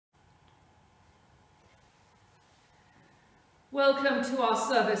Welcome to our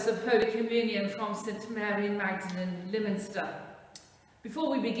service of Holy Communion from St Mary Magdalene, Lyminster.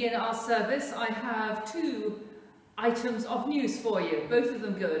 Before we begin our service, I have two items of news for you, both of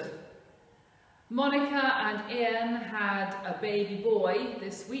them good. Monica and Ian had a baby boy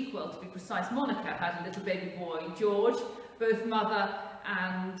this week. Well, to be precise, Monica had a little baby boy, George. Both mother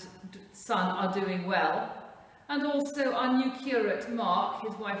and son are doing well. And also our new curate, Mark,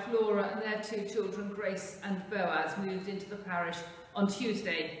 his wife Laura, and their two children, Grace and Boaz, moved into the parish on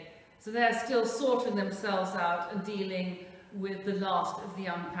Tuesday. So they're still sorting themselves out and dealing with the last of the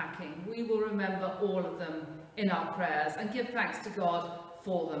unpacking. We will remember all of them in our prayers and give thanks to God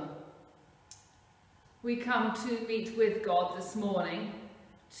for them. We come to meet with God this morning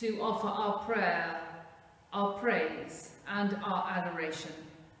to offer our prayer, our praise and our adoration,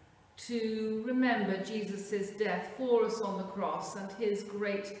 to remember Jesus' death for us on the cross and his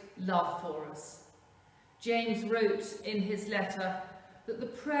great love for us. James wrote in his letter that the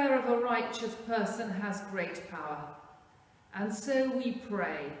prayer of a righteous person has great power. And so we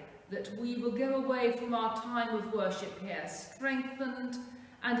pray that we will go away from our time of worship here strengthened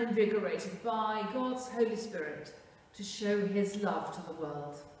and invigorated by God's Holy Spirit to show his love to the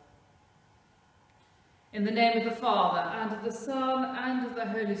world. In the name of the Father, and of the Son, and of the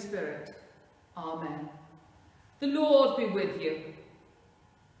Holy Spirit. Amen. The Lord be with you.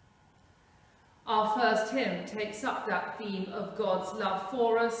 Our first hymn takes up that theme of God's love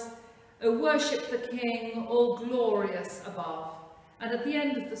for us. O worship the King, all glorious above. And at the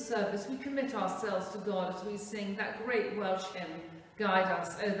end of the service, we commit ourselves to God as we sing that great Welsh hymn, Guide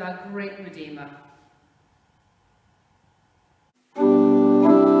us, O thou great Redeemer.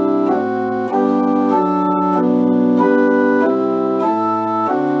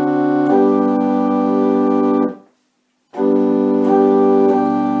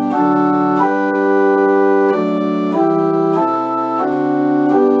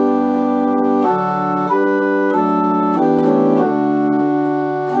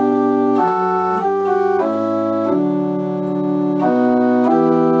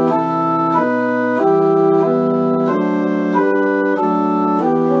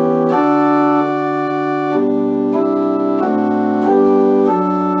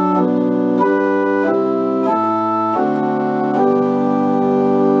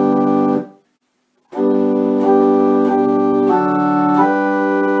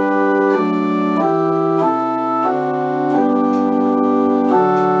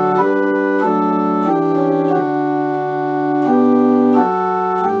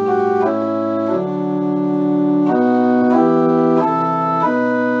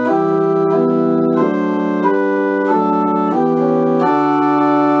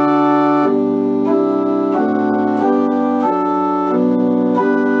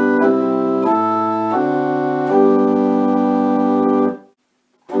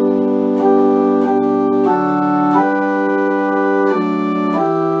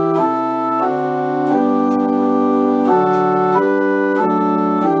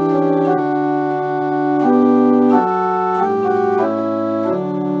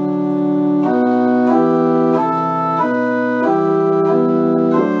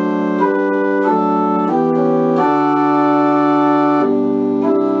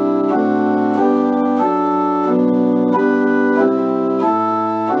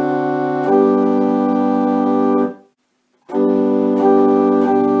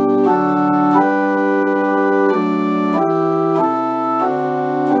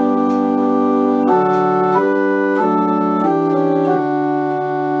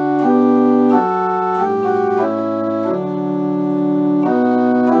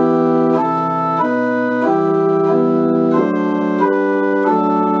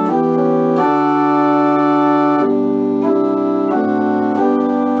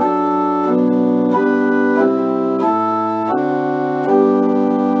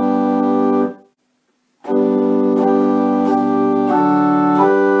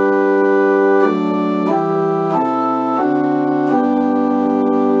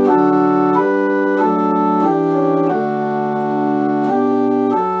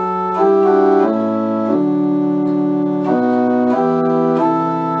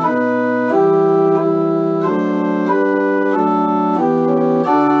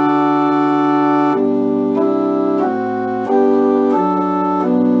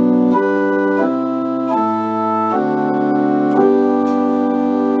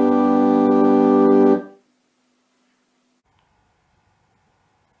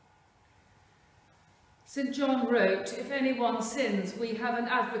 St. John wrote, if anyone sins, we have an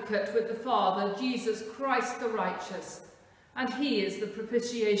advocate with the Father, Jesus Christ the righteous, and he is the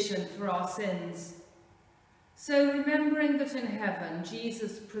propitiation for our sins. So, remembering that in heaven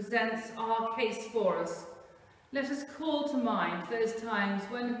Jesus presents our case for us, let us call to mind those times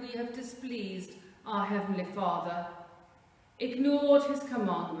when we have displeased our Heavenly Father, ignored his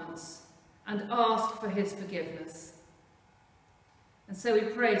commandments, and asked for his forgiveness. And so we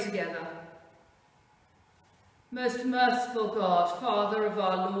pray together. Most merciful God, Father of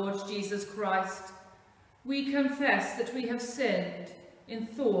our Lord Jesus Christ, we confess that we have sinned in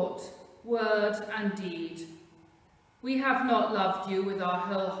thought, word, and deed. We have not loved you with our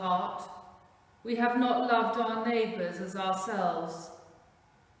whole heart. We have not loved our neighbours as ourselves.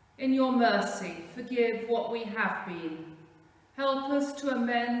 In your mercy, forgive what we have been. Help us to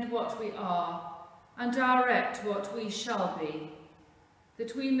amend what we are and direct what we shall be,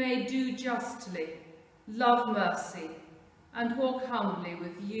 that we may do justly, love mercy, and walk humbly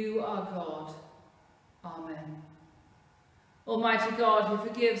with you, our God. Amen. Almighty God, who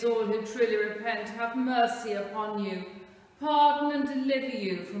forgives all who truly repent, have mercy upon you, pardon and deliver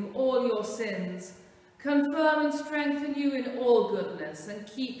you from all your sins, confirm and strengthen you in all goodness, and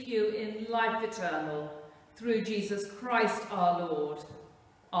keep you in life eternal, through Jesus Christ our Lord.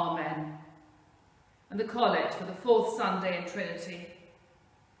 Amen. And the collect for the fourth Sunday in Trinity.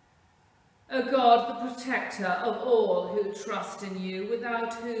 O God, the protector of all who trust in you,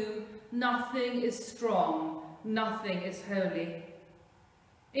 without whom nothing is strong, nothing is holy.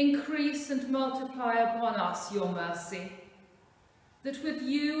 Increase and multiply upon us your mercy, that with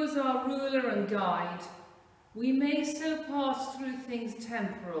you as our ruler and guide, we may so pass through things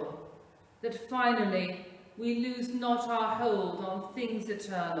temporal, that finally we lose not our hold on things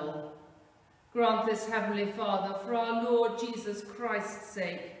eternal. Grant this, Heavenly Father, for our Lord Jesus Christ's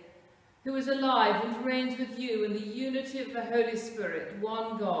sake, who is alive and reigns with you in the unity of the Holy Spirit,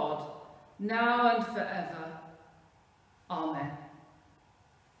 one God, now and forever. Amen.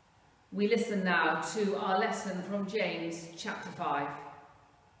 We listen now to our lesson from James chapter 5.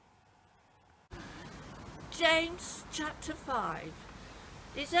 James chapter 5.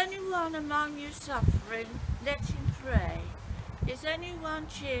 Is anyone among you suffering? Let him pray. Is anyone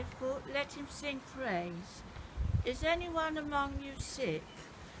cheerful? Let him sing praise. Is anyone among you sick?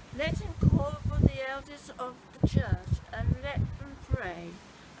 Let him call for the elders of the church and let them pray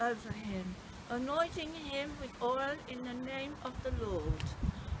over him, anointing him with oil in the name of the Lord.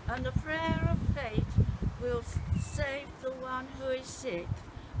 And the prayer of faith will save the one who is sick,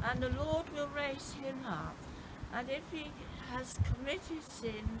 and the Lord will raise him up. And if he has committed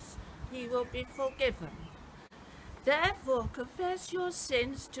sins, he will be forgiven. Therefore confess your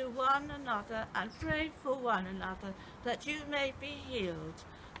sins to one another and pray for one another, that you may be healed.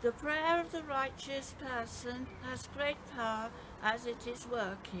 The prayer of the righteous person has great power as it is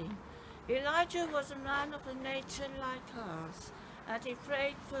working. Elijah was a man of a nature like ours, and he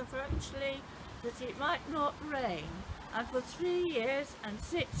prayed fervently that it might not rain. And for 3 years and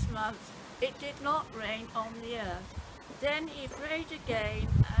 6 months it did not rain on the earth. Then he prayed again,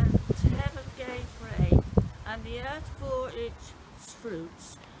 and heaven gave rain, and the earth bore its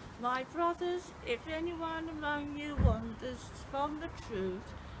fruits. My brothers, if anyone among you wanders from the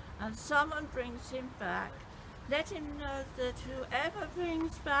truth, and someone brings him back, let him know that whoever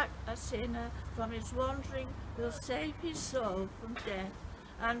brings back a sinner from his wandering will save his soul from death,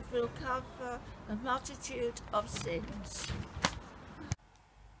 and will cover a multitude of sins.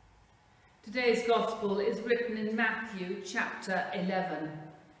 Today's Gospel is written in Matthew chapter 11.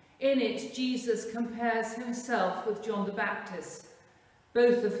 In it, Jesus compares himself with John the Baptist,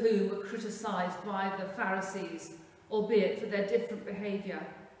 both of whom were criticised by the Pharisees, albeit for their different behaviour.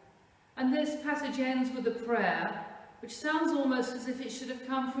 And this passage ends with a prayer, which sounds almost as if it should have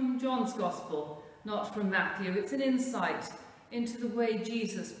come from John's Gospel, not from Matthew. It's an insight into the way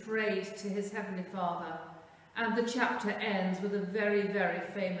Jesus prayed to his Heavenly Father. And the chapter ends with a very, very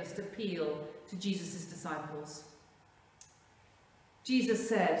famous appeal to Jesus' disciples. Jesus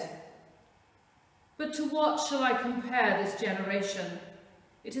said, "But to what shall I compare this generation?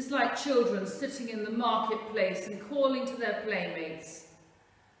 It is like children sitting in the marketplace and calling to their playmates.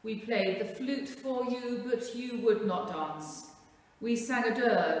 We played the flute for you, but you would not dance. We sang a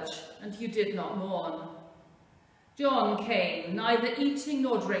dirge, and you did not mourn. John came, neither eating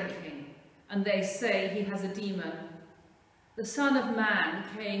nor drinking, and they say he has a demon. The Son of Man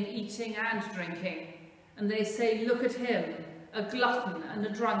came eating and drinking, and they say, look at him, a glutton and a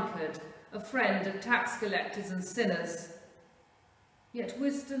drunkard, a friend of tax collectors and sinners. Yet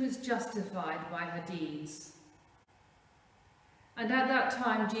wisdom is justified by her deeds." And at that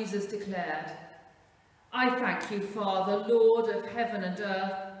time Jesus declared, "I thank you, Father, Lord of heaven and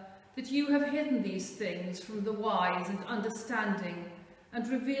earth, that you have hidden these things from the wise and understanding and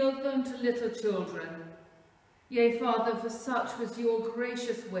revealed them to little children. Yea, Father, for such was your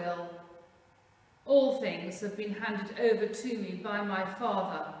gracious will. All things have been handed over to me by my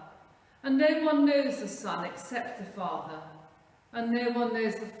Father, and no one knows the Son except the Father, and no one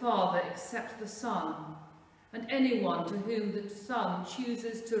knows the Father except the Son, and anyone to whom the Son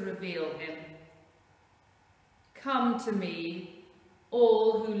chooses to reveal him. Come to me,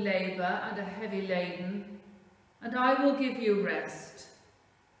 all who labour and are heavy laden, and I will give you rest.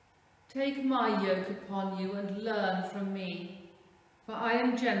 Take my yoke upon you and learn from me, for I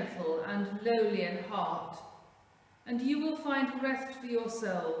am gentle and lowly in heart, and you will find rest for your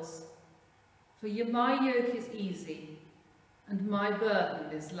souls. For my yoke is easy, and my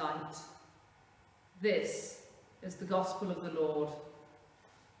burden is light. This is the gospel of the Lord.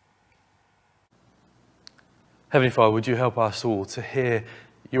 Heavenly Father, would you help us all to hear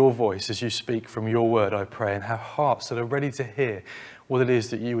your voice as you speak from your word, I pray, and have hearts that are ready to hear what it is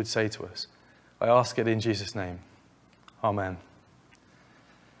that you would say to us. I ask it in Jesus' name. Amen.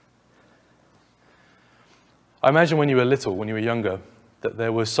 I imagine when you were little, when you were younger, that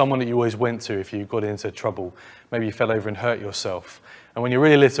there was someone that you always went to if you got into trouble. Maybe you fell over and hurt yourself. And when you're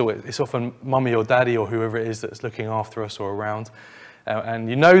really little, it's often mummy or daddy or whoever it is that's looking after us or around. And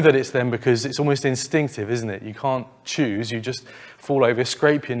you know that it's them because it's almost instinctive, isn't it? You can't choose, you just fall over,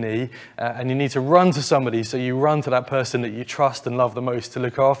 scrape your knee, and you need to run to somebody, so you run to that person that you trust and love the most to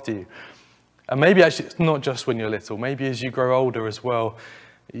look after you. And maybe actually it's not just when you're little, maybe as you grow older as well,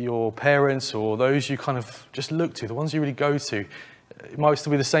 your parents or those you kind of just look to, the ones you really go to, it might still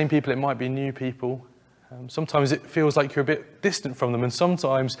be the same people, it might be new people. Sometimes it feels like you're a bit distant from them, and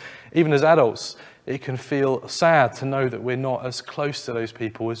sometimes, even as adults, it can feel sad to know that we're not as close to those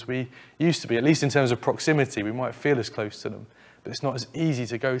people as we used to be. At least in terms of proximity, we might feel as close to them, but it's not as easy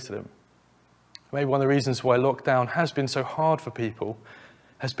to go to them. Maybe one of the reasons why lockdown has been so hard for people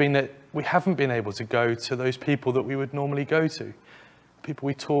has been that we haven't been able to go to those people that we would normally go to, the people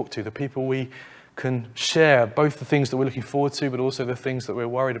we talk to, the people we can share both the things that we're looking forward to, but also the things that we're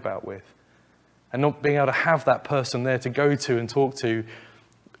worried about with. And not being able to have that person there to go to and talk to,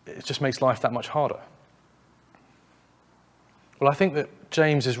 it just makes life that much harder. Well, I think that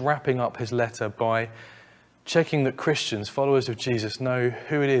James is wrapping up his letter by checking that Christians, followers of Jesus, know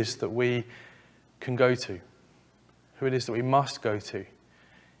who it is that we can go to, who it is that we must go to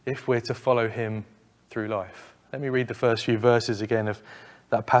if we're to follow him through life. Let me read the first few verses again of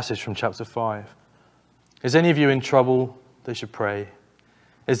that passage from chapter 5. Is any of you in trouble? They should pray.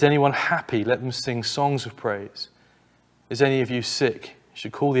 Is anyone happy? Let them sing songs of praise. Is any of you sick? You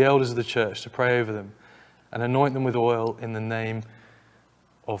should call the elders of the church to pray over them and anoint them with oil in the name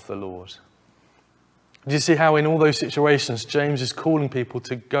of the Lord. Do you see how in all those situations, James is calling people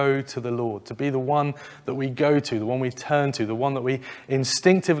to go to the Lord, to be the one that we go to, the one we turn to, the one that we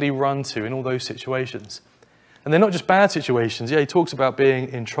instinctively run to in all those situations. And they're not just bad situations. Yeah, he talks about being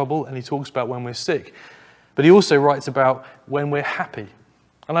in trouble and he talks about when we're sick. But he also writes about when we're happy.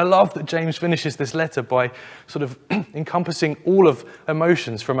 And I love that James finishes this letter by sort of encompassing all of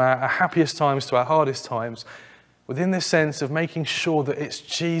emotions from our happiest times to our hardest times within this sense of making sure that it's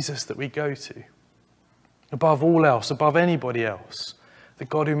Jesus that we go to. Above all else, above anybody else, the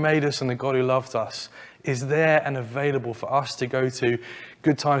God who made us and the God who loved us is there and available for us to go to,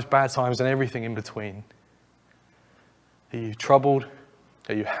 good times, bad times, and everything in between. Are you troubled?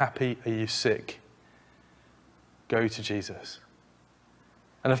 Are you happy? Are you sick? Go to Jesus.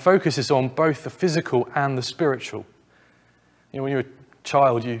 And the focus is on both the physical and the spiritual. You know, when you're a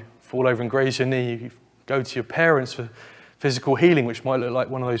child, you fall over and graze your knee, you go to your parents for physical healing, which might look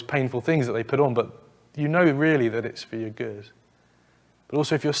like one of those painful things that they put on, but you know really that it's for your good. But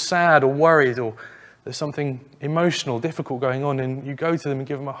also if you're sad or worried or there's something emotional, difficult going on, and you go to them and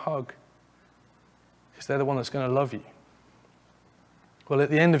give them a hug, because they're the one that's going to love you. Well, at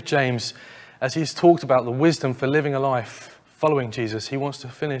the end of James, as he's talked about the wisdom for living a life following Jesus, he wants to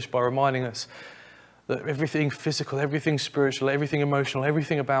finish by reminding us that everything physical, everything spiritual, everything emotional,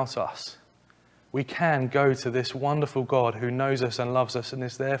 everything about us, we can go to this wonderful God who knows us and loves us and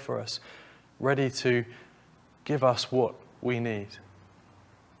is there for us, ready to give us what we need.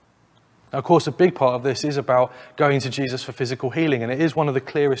 Now, of course, a big part of this is about going to Jesus for physical healing, and it is one of the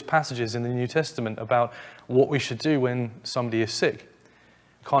clearest passages in the New Testament about what we should do when somebody is sick.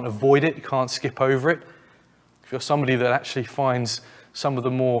 You can't avoid it, you can't skip over it. If you're somebody that actually finds some of the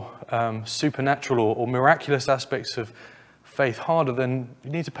more supernatural or miraculous aspects of faith harder, then you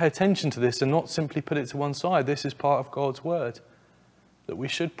need to pay attention to this and not simply put it to one side. This is part of God's word, that we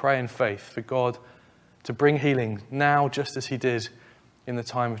should pray in faith for God to bring healing now just as he did in the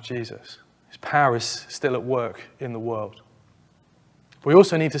time of Jesus. His power is still at work in the world. We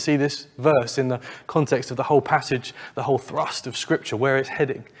also need to see this verse in the context of the whole passage, the whole thrust of Scripture, where it's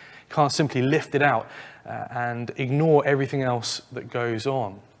heading. You can't simply lift it out and ignore everything else that goes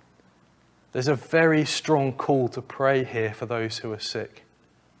on. There's a very strong call to pray here for those who are sick.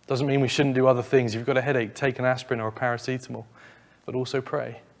 Doesn't mean we shouldn't do other things. If you've got a headache, take an aspirin or a paracetamol, but also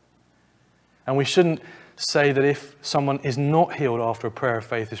pray. And we shouldn't say that if someone is not healed after a prayer of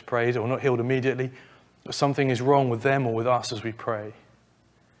faith is prayed, or not healed immediately, that something is wrong with them or with us as we pray.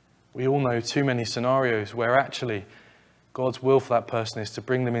 We all know too many scenarios where actually God's will for that person is to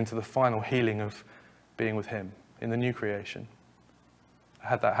bring them into the final healing of being with him in the new creation. I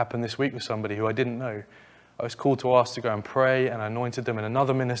had that happen this week with somebody who I didn't know. I was called to ask to go and pray, and I anointed them, and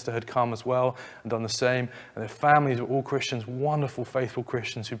another minister had come as well and done the same. And their families were all Christians, wonderful, faithful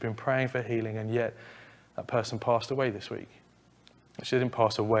Christians who'd been praying for healing, and yet that person passed away this week. She didn't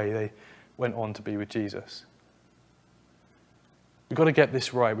pass away, they went on to be with Jesus. We've got to get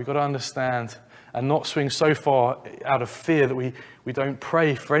this right. We've got to understand and not swing so far out of fear that we don't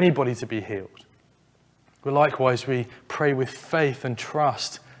pray for anybody to be healed. But likewise, we pray with faith and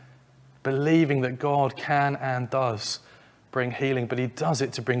trust, believing that God can and does bring healing, but he does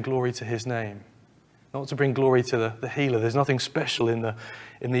it to bring glory to his name, not to bring glory to the healer. There's nothing special in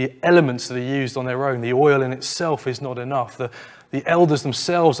the elements that are used on their own. The oil in itself is not enough. The elders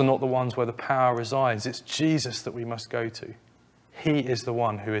themselves are not the ones where the power resides. It's Jesus that we must go to. He is the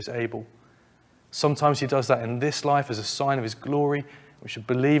one who is able. Sometimes he does that in this life as a sign of his glory. We should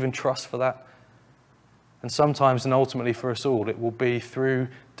believe and trust for that. And sometimes, and ultimately for us all, it will be through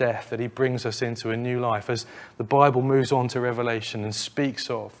death that he brings us into a new life. As the Bible moves on to Revelation and speaks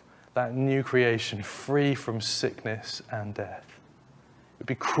of that new creation free from sickness and death. It would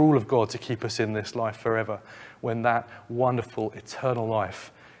be cruel of God to keep us in this life forever when that wonderful eternal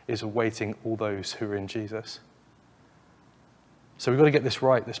life is awaiting all those who are in Jesus. So we've got to get this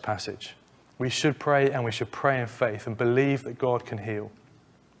right, this passage. We should pray, and we should pray in faith and believe that God can heal.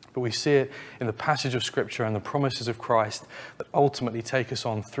 But we see it in the passage of Scripture and the promises of Christ that ultimately take us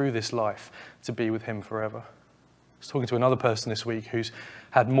on through this life to be with him forever. I was talking to another person this week who's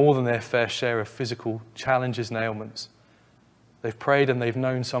had more than their fair share of physical challenges and ailments. They've prayed and they've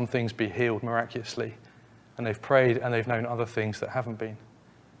known some things be healed miraculously. And they've prayed and they've known other things that haven't been.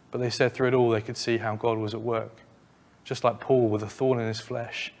 But they said through it all they could see how God was at work. Just like Paul with a thorn in his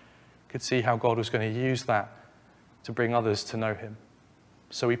flesh, could see how God was going to use that to bring others to know him.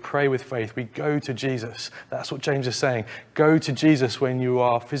 So we pray with faith. We go to Jesus. That's what James is saying. Go to Jesus when you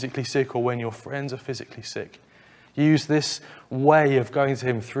are physically sick or when your friends are physically sick. Use this way of going to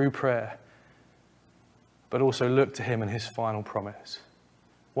him through prayer, but also look to him and his final promise.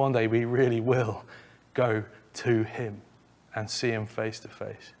 One day we really will go to him and see him face to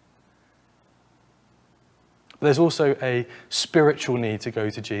face. But there's also a spiritual need to go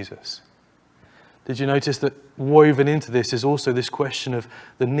to Jesus. Did you notice that woven into this is also this question of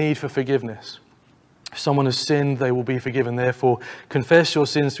the need for forgiveness? If someone has sinned, they will be forgiven. Therefore, confess your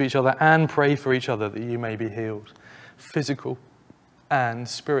sins to each other and pray for each other that you may be healed. Physical and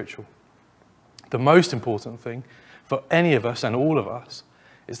spiritual. The most important thing for any of us and all of us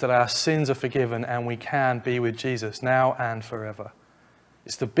is that our sins are forgiven and we can be with Jesus now and forever.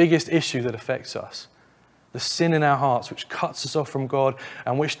 It's the biggest issue that affects us. The sin in our hearts which cuts us off from God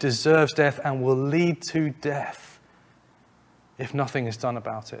and which deserves death and will lead to death if nothing is done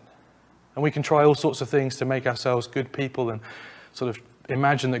about it. And we can try all sorts of things to make ourselves good people and sort of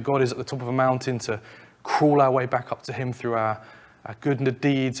imagine that God is at the top of a mountain to crawl our way back up to him through our good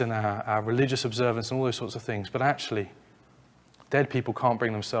deeds and our religious observance and all those sorts of things. But actually, dead people can't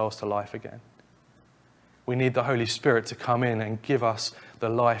bring themselves to life again. We need the Holy Spirit to come in and give us the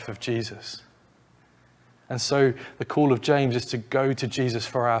life of Jesus. And so the call of James is to go to Jesus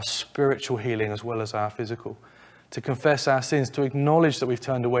for our spiritual healing as well as our physical. To confess our sins, to acknowledge that we've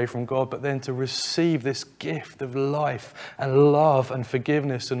turned away from God, but then to receive this gift of life and love and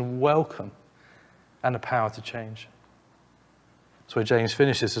forgiveness and welcome and the power to change. That's where James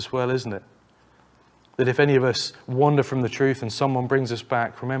finishes as well, isn't it? That if any of us wander from the truth and someone brings us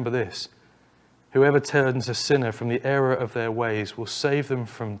back, remember this: whoever turns a sinner from the error of their ways will save them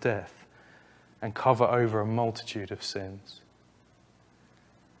from death and cover over a multitude of sins.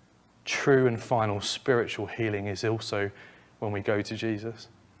 True and final spiritual healing is also when we go to Jesus.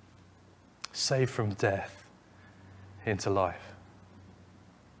 Saved from death into life.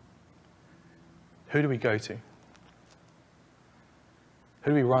 Who do we go to?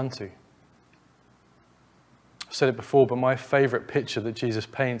 Who do we run to? I've said it before, but my favourite picture that Jesus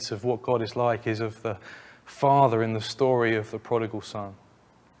paints of what God is like is of the father in the story of the prodigal son.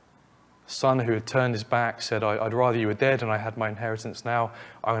 son who had turned his back said, I'd rather you were dead and I had my inheritance now.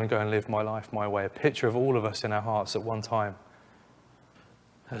 I'm going to go and live my life my way. A picture of all of us in our hearts at one time.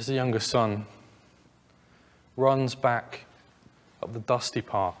 As the younger son runs back up the dusty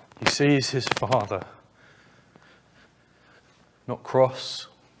path, he sees his father not cross,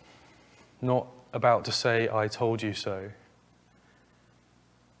 not about to say, I told you so,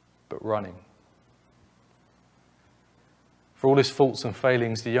 but running. For all his faults and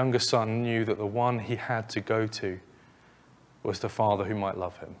failings, the younger son knew that the one he had to go to was the Father who might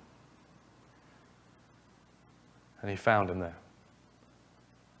love him. And he found him there.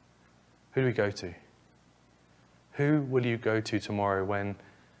 Who do we go to? Who will you go to tomorrow when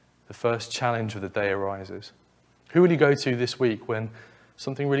the first challenge of the day arises? Who will you go to this week when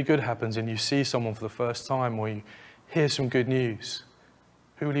something really good happens and you see someone for the first time, or you hear some good news?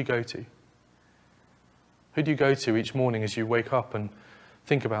 Who will you go to? Who do you go to each morning as you wake up and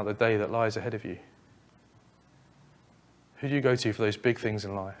think about the day that lies ahead of you? Who do you go to for those big things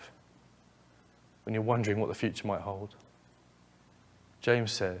in life when you're wondering what the future might hold?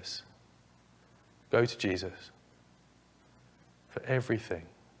 James says, go to Jesus for everything,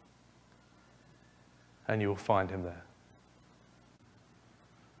 and you will find him there.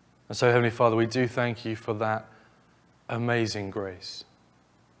 And so, Heavenly Father, we do thank you for that amazing grace.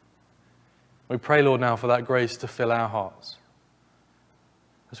 We pray, Lord, now for that grace to fill our hearts.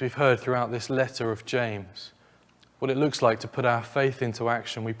 As we've heard throughout this letter of James, what it looks like to put our faith into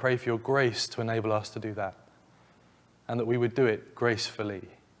action, we pray for your grace to enable us to do that, and that we would do it gracefully.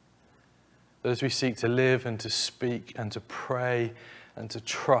 That as we seek to live and to speak and to pray and to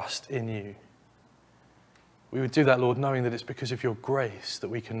trust in you, we would do that, Lord, knowing that it's because of your grace that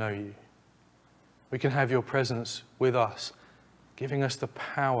we can know you. We can have your presence with us, giving us the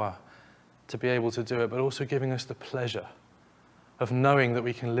power to be able to do it, but also giving us the pleasure of knowing that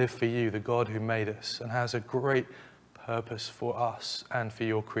we can live for you, the God who made us and has a great purpose for us and for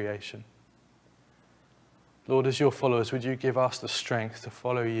your creation. Lord, as your followers, would you give us the strength to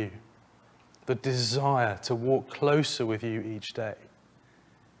follow you, the desire to walk closer with you each day,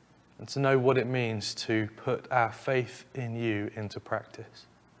 and to know what it means to put our faith in you into practice.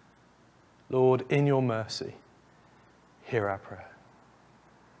 Lord, in your mercy, hear our prayer.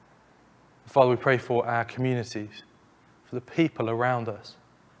 Father, we pray for our communities, for the people around us,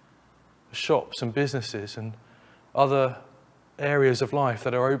 the shops and businesses and other areas of life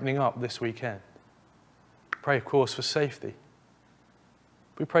that are opening up this weekend. We pray, of course, for safety.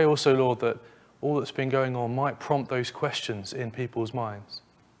 We pray also, Lord, that all that's been going on might prompt those questions in people's minds.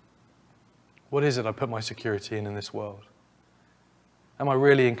 What is it I put my security in this world? Am I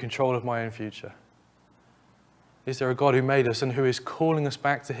really in control of my own future? Is there a God who made us and who is calling us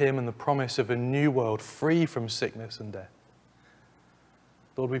back to him and the promise of a new world free from sickness and death?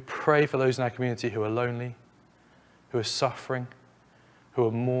 Lord, we pray for those in our community who are lonely, who are suffering, who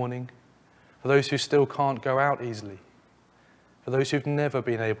are mourning, for those who still can't go out easily, for those who've never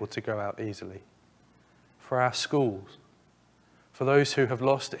been able to go out easily, for our schools, for those who have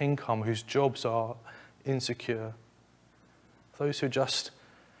lost income, whose jobs are insecure, for those who just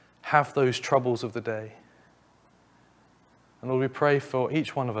have those troubles of the day. And Lord, we pray for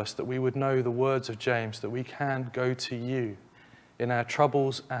each one of us that we would know the words of James, that we can go to you in our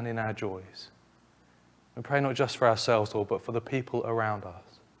troubles and in our joys. We pray not just for ourselves, Lord, but for the people around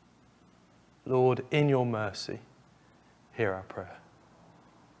us. Lord, in your mercy, hear our prayer.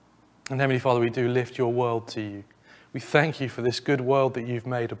 And Heavenly Father, we do lift your world to you. We thank you for this good world that you've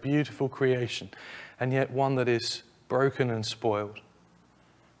made, a beautiful creation, and yet one that is broken and spoiled.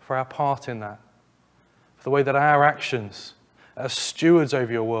 For our part in that, for the way that our actions as stewards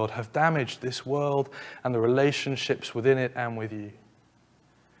over your world have damaged this world and the relationships within it and with you.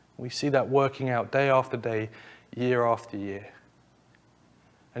 We see that working out day after day, year after year.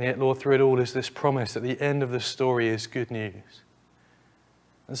 And yet, Lord, through it all is this promise that the end of the story is good news.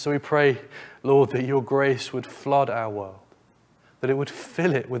 And so we pray, Lord, that your grace would flood our world, that it would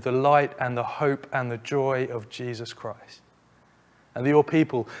fill it with the light and the hope and the joy of Jesus Christ. And that your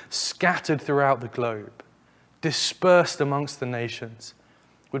people scattered throughout the globe, dispersed amongst the nations,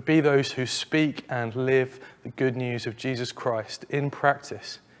 would be those who speak and live the good news of Jesus Christ in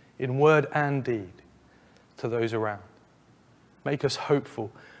practice, in word and deed, to those around. Make us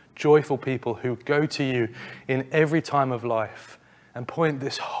hopeful, joyful people who go to you in every time of life and point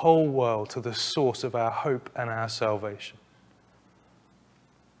this whole world to the source of our hope and our salvation.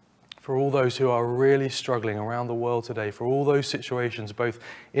 For all those who are really struggling around the world today, for all those situations, both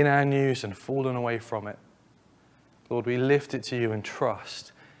in our news and fallen away from it, Lord, we lift it to you and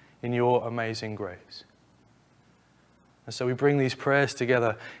trust in your amazing grace. And so we bring these prayers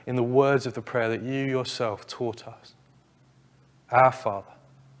together in the words of the prayer that you yourself taught us. Our Father,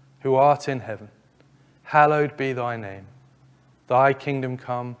 who art in heaven, hallowed be thy name. Thy kingdom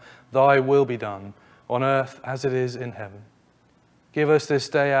come, thy will be done, on earth as it is in heaven. Give us this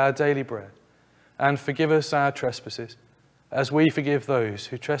day our daily bread, and forgive us our trespasses, as we forgive those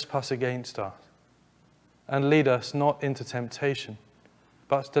who trespass against us. And lead us not into temptation,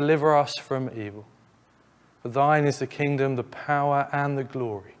 but deliver us from evil. For thine is the kingdom, the power, and the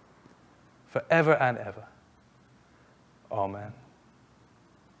glory, for ever and ever. Amen.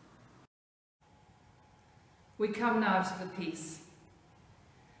 We come now to the peace.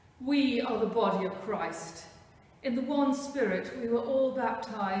 We are the body of Christ. In the one Spirit we were all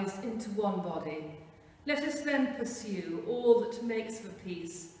baptized into one body. Let us then pursue all that makes for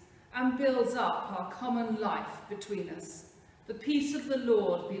peace and builds up our common life between us. The peace of the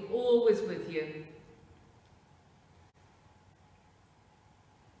Lord be always with you.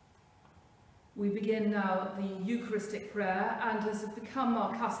 We begin now the Eucharistic prayer, and as has become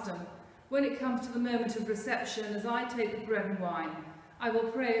our custom, when it comes to the moment of reception, as I take the bread and wine, I will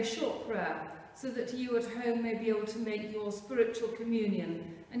pray a short prayer so that you at home may be able to make your spiritual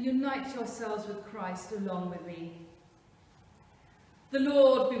communion and unite yourselves with Christ along with me. The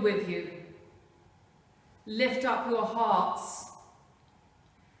Lord be with you. Lift up your hearts.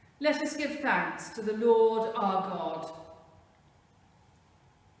 Let us give thanks to the Lord our God.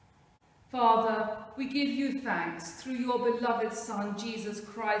 Father, we give you thanks through your beloved Son, Jesus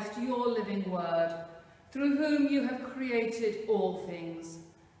Christ, your living word, through whom you have created all things,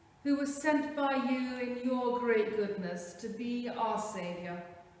 who was sent by you in your great goodness to be our Saviour.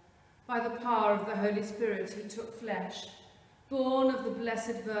 By the power of the Holy Spirit he took flesh, born of the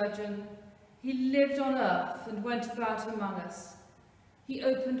Blessed Virgin. He lived on earth and went about among us. He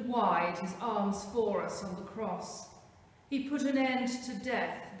opened wide his arms for us on the cross. He put an end to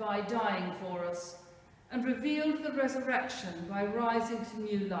death by dying for us, and revealed the resurrection by rising to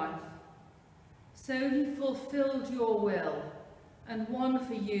new life. So he fulfilled your will, and won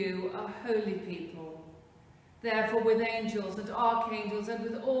for you a holy people. Therefore, with angels and archangels, and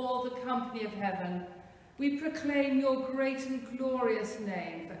with all the company of heaven, we proclaim your great and glorious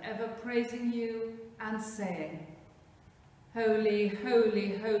name, forever praising you and saying, Holy,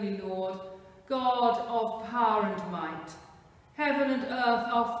 holy, holy Lord, God of power and might, heaven and earth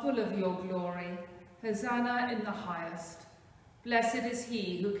are full of your glory. Hosanna in the highest. Blessed is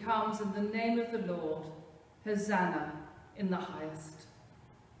he who comes in the name of the Lord. Hosanna in the highest.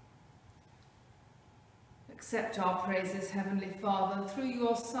 Accept our praises, Heavenly Father, through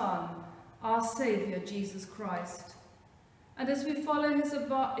your Son, our Saviour, Jesus Christ. And as we follow his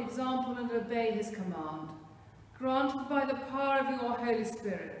example and obey his command, grant by the power of your Holy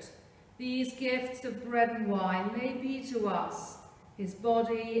Spirit, these gifts of bread and wine may be to us his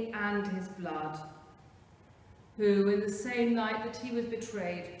body and his blood, who in the same night that he was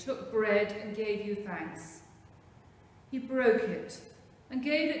betrayed took bread and gave you thanks. He broke it and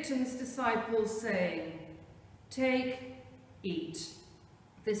gave it to his disciples, saying, Take, eat.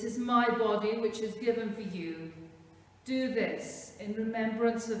 This is my body which is given for you. Do this in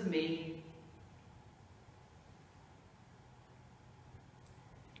remembrance of me.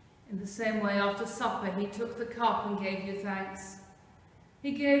 In the same way, after supper, he took the cup and gave you thanks.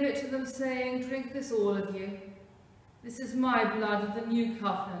 He gave it to them, saying, Drink this, all of you. This is my blood of the new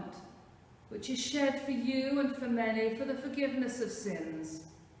covenant, which is shed for you and for many for the forgiveness of sins.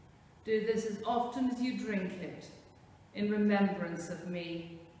 Do this as often as you drink it, in remembrance of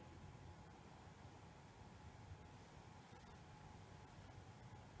me.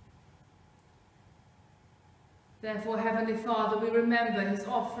 Therefore, Heavenly Father, we remember his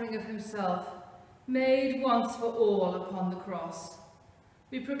offering of himself, made once for all upon the cross.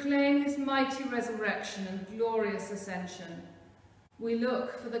 We proclaim his mighty resurrection and glorious ascension. We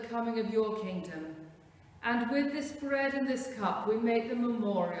look for the coming of your kingdom, and with this bread and this cup we make the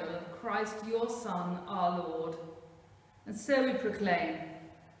memorial of Christ your Son, our Lord. And so we proclaim,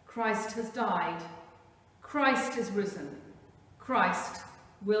 Christ has died, Christ is risen, Christ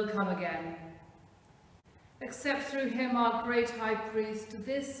will come again. Accept through him, our great high priest,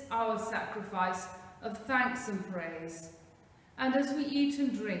 this our sacrifice of thanks and praise. And as we eat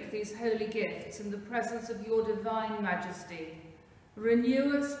and drink these holy gifts in the presence of your divine majesty,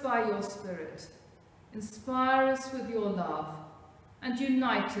 renew us by your Spirit, inspire us with your love, and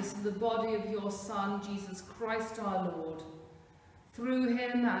unite us in the body of your Son, Jesus Christ our Lord. Through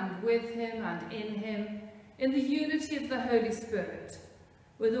him and with him and in him, in the unity of the Holy Spirit,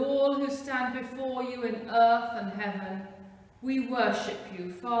 with all who stand before you in earth and heaven, we worship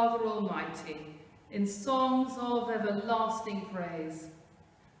you, Father Almighty, in songs of everlasting praise.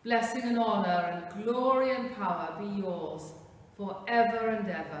 Blessing and honour and glory and power be yours for ever and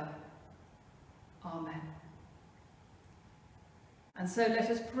ever. Amen. And so let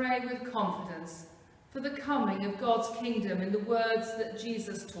us pray with confidence for the coming of God's kingdom in the words that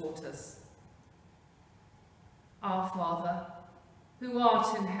Jesus taught us. Our Father, who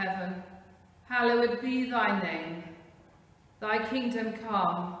art in heaven, hallowed be thy name. Thy kingdom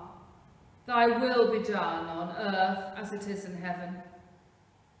come, thy will be done on earth as it is in heaven.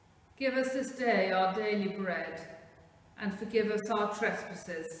 Give us this day our daily bread, and forgive us our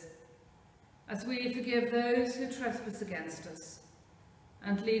trespasses, as we forgive those who trespass against us.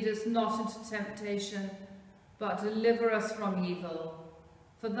 And lead us not into temptation, but deliver us from evil.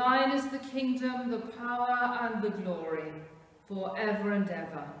 For thine is the kingdom, the power, and the glory, for ever and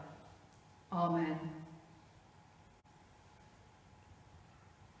ever. Amen.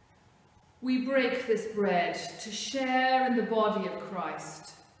 We break this bread to share in the body of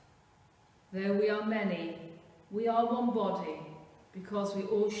Christ. Though we are many, we are one body, because we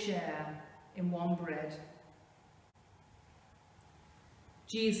all share in one bread.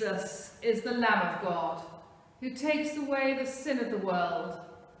 Jesus is the Lamb of God, who takes away the sin of the world.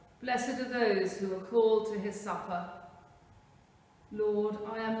 Blessed are those who are called to his supper. Lord,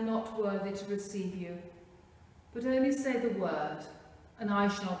 I am not worthy to receive you, but only say the word, and I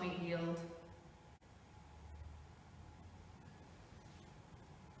shall be healed.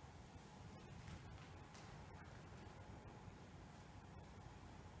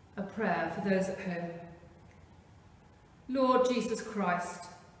 A prayer for those at home. Lord Jesus Christ,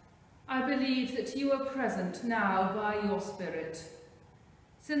 I believe that you are present now by your Spirit.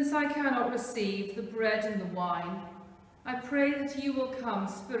 Since I cannot receive the bread and the wine, I pray that you will come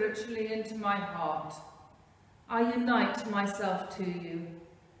spiritually into my heart. I unite myself to you.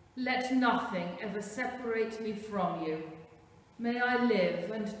 Let nothing ever separate me from you. May I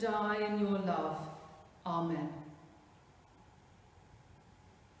live and die in your love. Amen.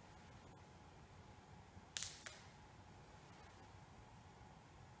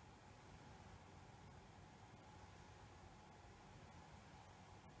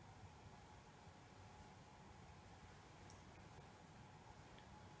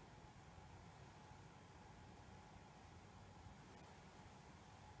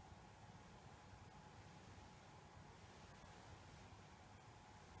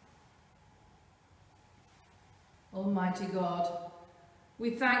 Almighty God,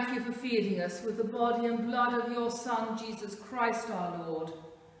 we thank you for feeding us with the body and blood of your Son, Jesus Christ our Lord.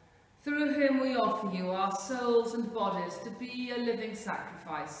 Through him we offer you our souls and bodies to be a living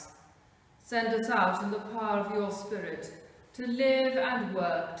sacrifice. Send us out in the power of your Spirit to live and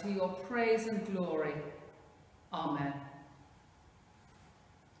work to your praise and glory. Amen.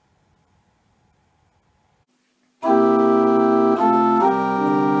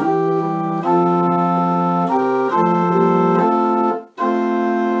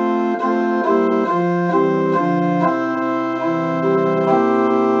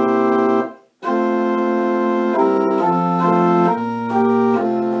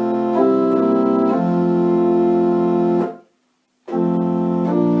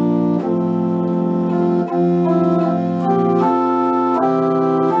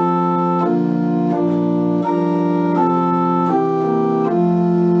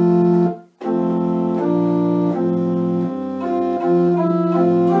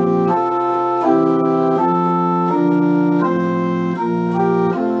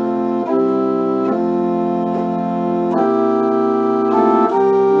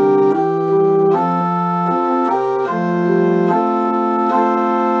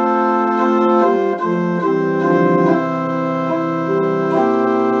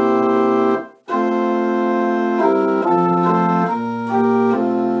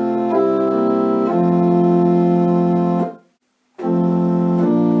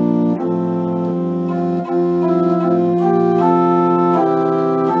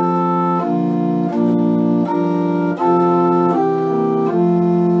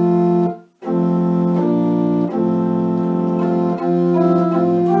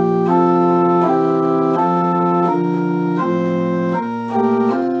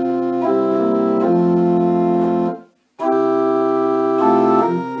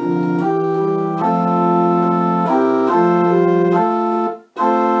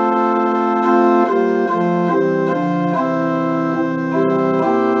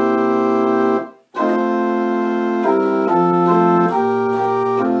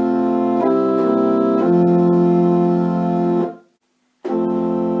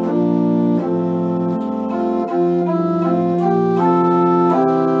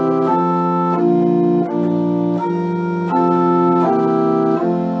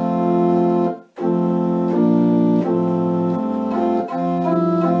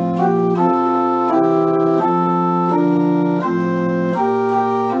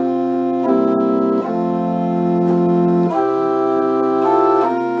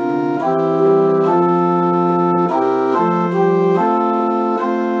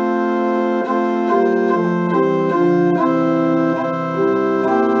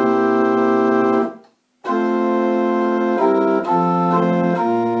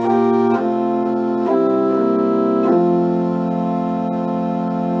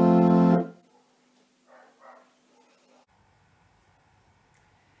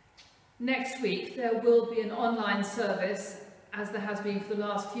 Next week there will be an online service, as there has been for the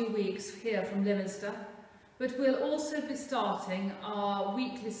last few weeks here from Lyminster, but we'll also be starting our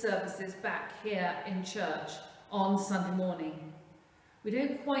weekly services back here in church on Sunday morning. We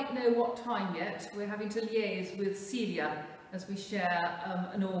don't quite know what time yet. We're having to liaise with Celia as we share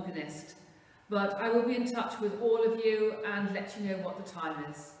an organist, but I will be in touch with all of you and let you know what the time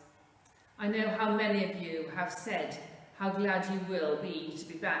is. I know how many of you have said how glad you will be to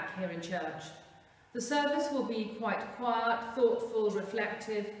be back here in church. The service will be quite quiet, thoughtful,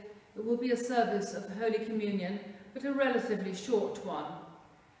 reflective. It will be a service of Holy Communion, but a relatively short one.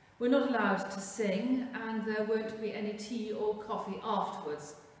 We're not allowed to sing, and there won't be any tea or coffee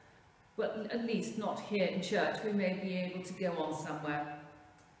afterwards. Well, at least not here in church. We may be able to go on somewhere.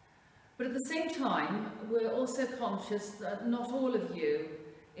 But at the same time, we're also conscious that not all of you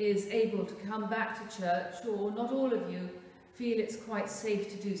is able to come back to church, or not all of you feel it's quite safe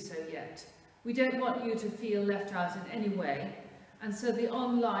to do so yet. We don't want you to feel left out in any way, and so the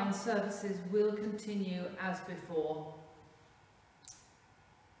online services will continue as before.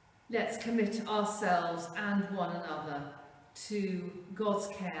 Let's commit ourselves and one another to God's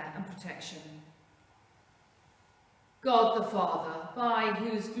care and protection. God the Father, by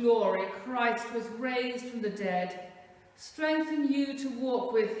whose glory Christ was raised from the dead, strengthen you to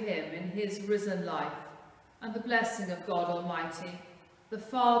walk with him in his risen life, and the blessing of God Almighty, the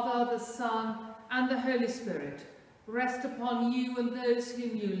Father, the Son, and the Holy Spirit, rest upon you and those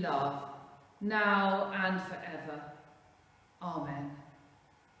whom you love, now and forever. Amen.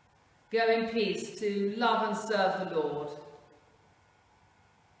 Go in peace to love and serve the Lord.